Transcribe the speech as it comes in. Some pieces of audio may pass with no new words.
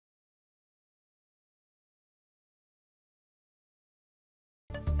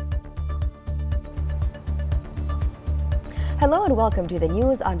Hello and welcome to the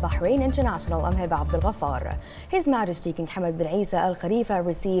news on Bahrain International. I'm Hiba Abdul Ghaffar. His Majesty King Hamad bin Isa Al Khalifa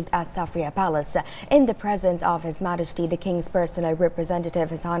received at Safria Palace in the presence of His Majesty the King's personal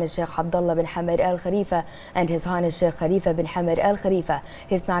representative, His Highness Sheikh Abdullah bin Hamad Al Khalifa, and His Highness Sheikh Khalifa bin Hamad Al Khalifa,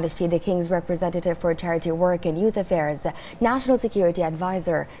 His Majesty the King's representative for Charity Work and Youth Affairs, National Security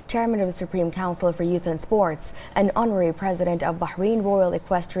Advisor, Chairman of the Supreme Council for Youth and Sports, and Honorary President of Bahrain Royal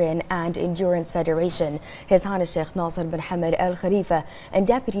Equestrian and Endurance Federation, His Highness Sheikh Nasser bin Hamad Al Khalifa, and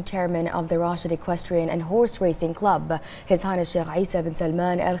Deputy Chairman of the Rashid Equestrian and Horse Racing Club, His Highness Sheikh Isa bin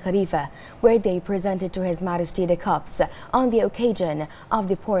Salman Al Khalifa, where they presented to His Majesty the cups on the occasion of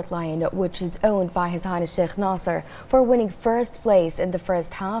the Port Lion, which is owned by His Highness Sheikh Nasser, for winning first place in the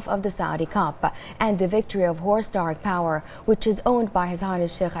first half of the Saudi Cup, and the victory of Horse Dark Power, which is owned by His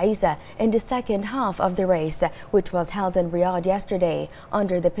Highness Sheikh Isa, in the second half of the race, which was held in Riyadh yesterday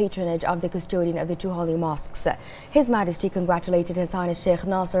under the patronage of the custodian of the two holy mosques. His Majesty congratulated His Highness Sheikh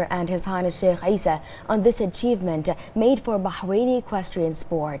Nasser and His Highness Sheikh Isa on this achievement made for Bahraini equestrian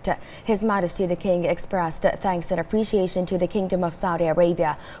sport. His Majesty the King expressed thanks and appreciation to the Kingdom of Saudi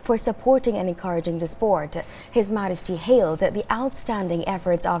Arabia for supporting and encouraging the sport. His Majesty hailed the outstanding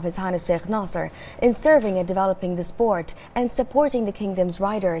efforts of His Highness Sheikh Nasser in serving and developing the sport and supporting the Kingdom's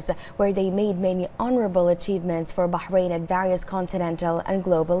riders, where they made many honorable achievements for Bahrain at various continental and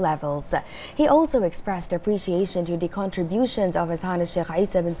global levels. He also expressed appreciation to the contributions of His Highness Sheikh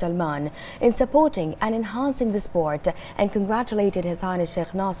Isa bin Salman in supporting and enhancing the sport, and congratulated His Highness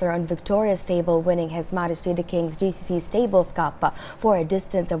Sheikh Nasser on victorious stable, winning His Majesty the King's GCC Stables Cup for a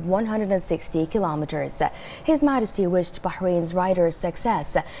distance of 160 kilometers. His Majesty wished Bahrain's riders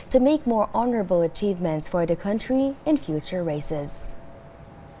success to make more honorable achievements for the country in future races.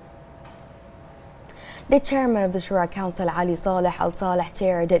 The chairman of the Shura Council, Ali Saleh Al Saleh,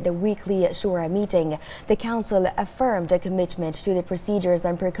 chaired the weekly Shura meeting. The council affirmed a commitment to the procedures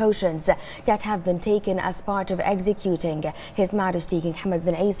and precautions that have been taken as part of executing His Majesty King Hamad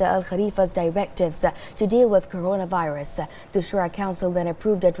bin Isa Al Khalifa's directives to deal with coronavirus. The Shura Council then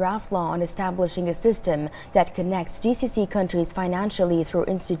approved a draft law on establishing a system that connects GCC countries financially through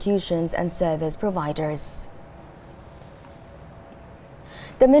institutions and service providers.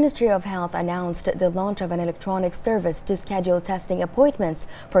 The Ministry of Health announced the launch of an electronic service to schedule testing appointments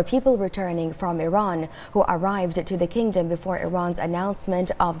for people returning from Iran who arrived to the kingdom before Iran's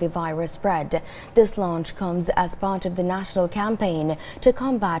announcement of the virus spread. This launch comes as part of the national campaign to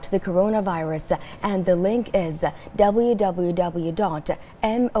combat the coronavirus, and the link is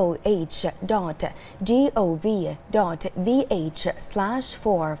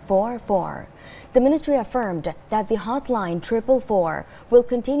www.moh.gov.bh/444. The ministry affirmed that the hotline 444 will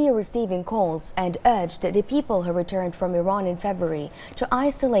continue receiving calls and urged the people who returned from Iran in February to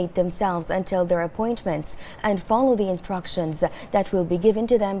isolate themselves until their appointments and follow the instructions that will be given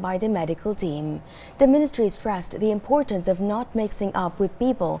to them by the medical team. The ministry stressed the importance of not mixing up with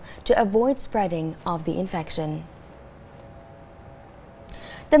people to avoid spreading of the infection.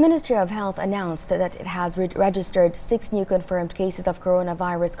 The Ministry of Health announced that it has registered 6 new confirmed cases of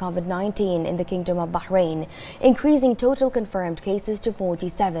coronavirus COVID-19 in the Kingdom of Bahrain, increasing total confirmed cases to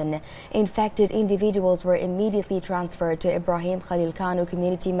 47. Infected individuals were immediately transferred to Ibrahim Khalil Kanu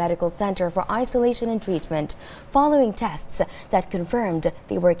Community Medical Center for isolation and treatment, following tests that confirmed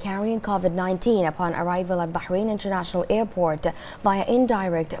they were carrying COVID-19 upon arrival at Bahrain International Airport via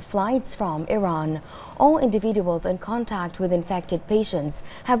indirect flights from Iran. All individuals in contact with infected patients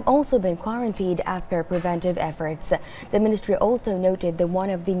have also been quarantined as per preventive efforts. The ministry also noted that one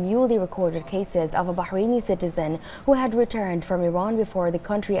of the newly recorded cases of a Bahraini citizen who had returned from Iran before the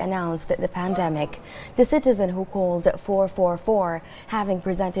country announced the pandemic. The citizen, who called 444, having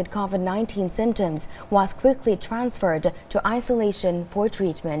presented COVID-19 symptoms, was quickly transferred to isolation for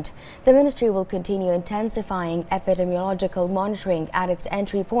treatment. The ministry will continue intensifying epidemiological monitoring at its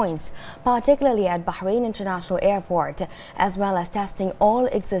entry points, particularly at Bahrain International Airport, as well as testing all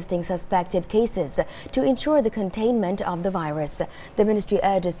existing suspected cases to ensure the containment of the virus. The ministry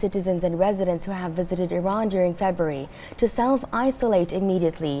urges citizens and residents who have visited Iran during February to self-isolate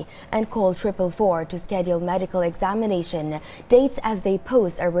immediately and call 444 to schedule medical examination dates, as they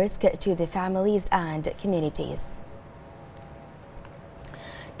pose a risk to the families and communities.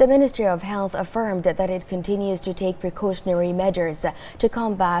 The Ministry of Health affirmed that it continues to take precautionary measures to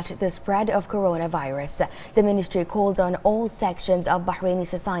combat the spread of coronavirus. The ministry called on all sections of Bahraini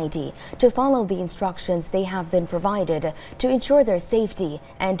society to follow the instructions they have been provided to ensure their safety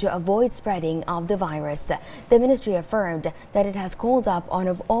and to avoid spreading of the virus. The ministry affirmed that it has called up on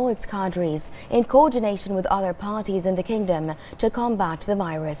all its cadres in coordination with other parties in the kingdom to combat the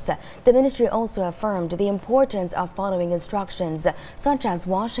virus. The ministry also affirmed the importance of following instructions such as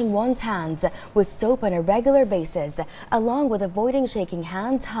washing one's hands with soap on a regular basis, along with avoiding shaking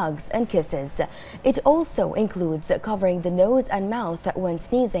hands, hugs and kisses. It also includes covering the nose and mouth when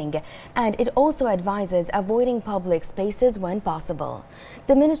sneezing, and it also advises avoiding public spaces when possible.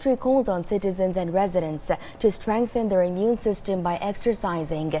 The ministry called on citizens and residents to strengthen their immune system by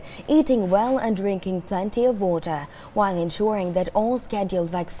exercising, eating well and drinking plenty of water, while ensuring that all scheduled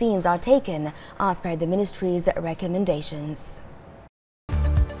vaccines are taken as per the ministry's recommendations.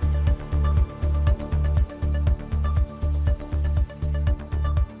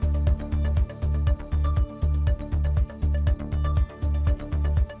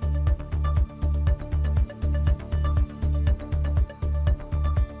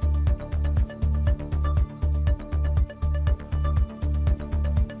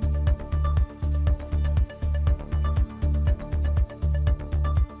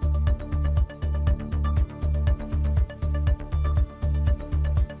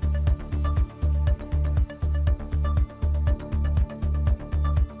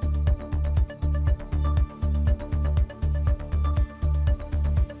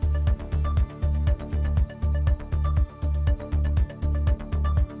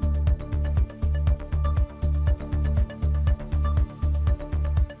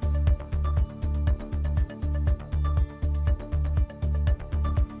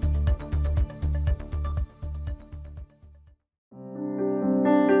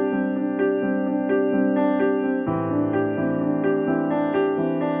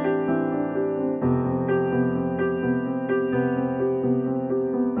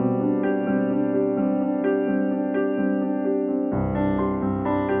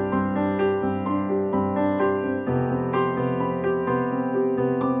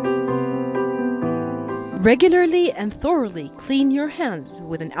 Regularly and thoroughly clean your hands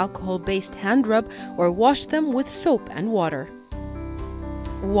with an alcohol-based hand rub or wash them with soap and water.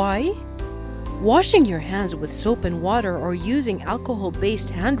 Why? Washing your hands with soap and water or using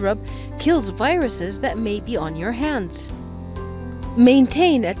alcohol-based hand rub kills viruses that may be on your hands.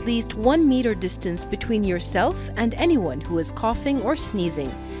 Maintain at least 1 meter distance between yourself and anyone who is coughing or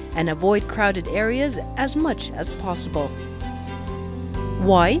sneezing, and avoid crowded areas as much as possible.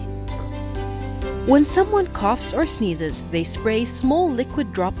 Why? When someone coughs or sneezes, they spray small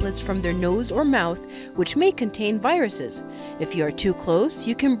liquid droplets from their nose or mouth, which may contain viruses. If you are too close,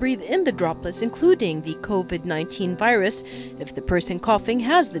 you can breathe in the droplets, including the COVID-19 virus, if the person coughing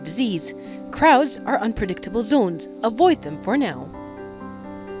has the disease. Crowds are unpredictable zones. Avoid them for now.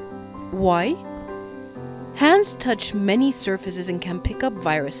 Why? Hands touch many surfaces and can pick up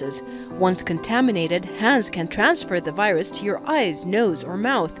viruses. Once contaminated, hands can transfer the virus to your eyes, nose, or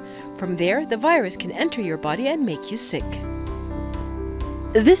mouth. From there, the virus can enter your body and make you sick.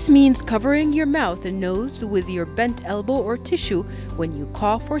 This means covering your mouth and nose with your bent elbow or tissue when you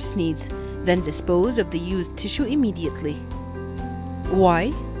cough or sneeze. Then dispose of the used tissue immediately.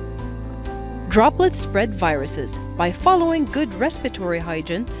 Why? Droplets spread viruses. By following good respiratory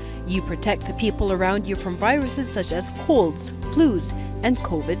hygiene, you protect the people around you from viruses such as colds, flus, and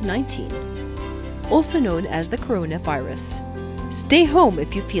COVID-19, also known as the coronavirus. Stay home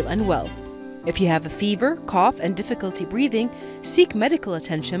if you feel unwell. If you have a fever, cough, and difficulty breathing, seek medical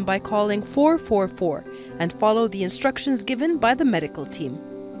attention by calling 444 and follow the instructions given by the medical team.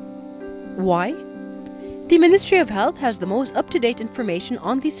 Why? The Ministry of Health has the most up-to-date information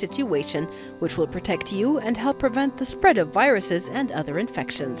on the situation, which will protect you and help prevent the spread of viruses and other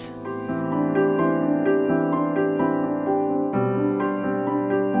infections.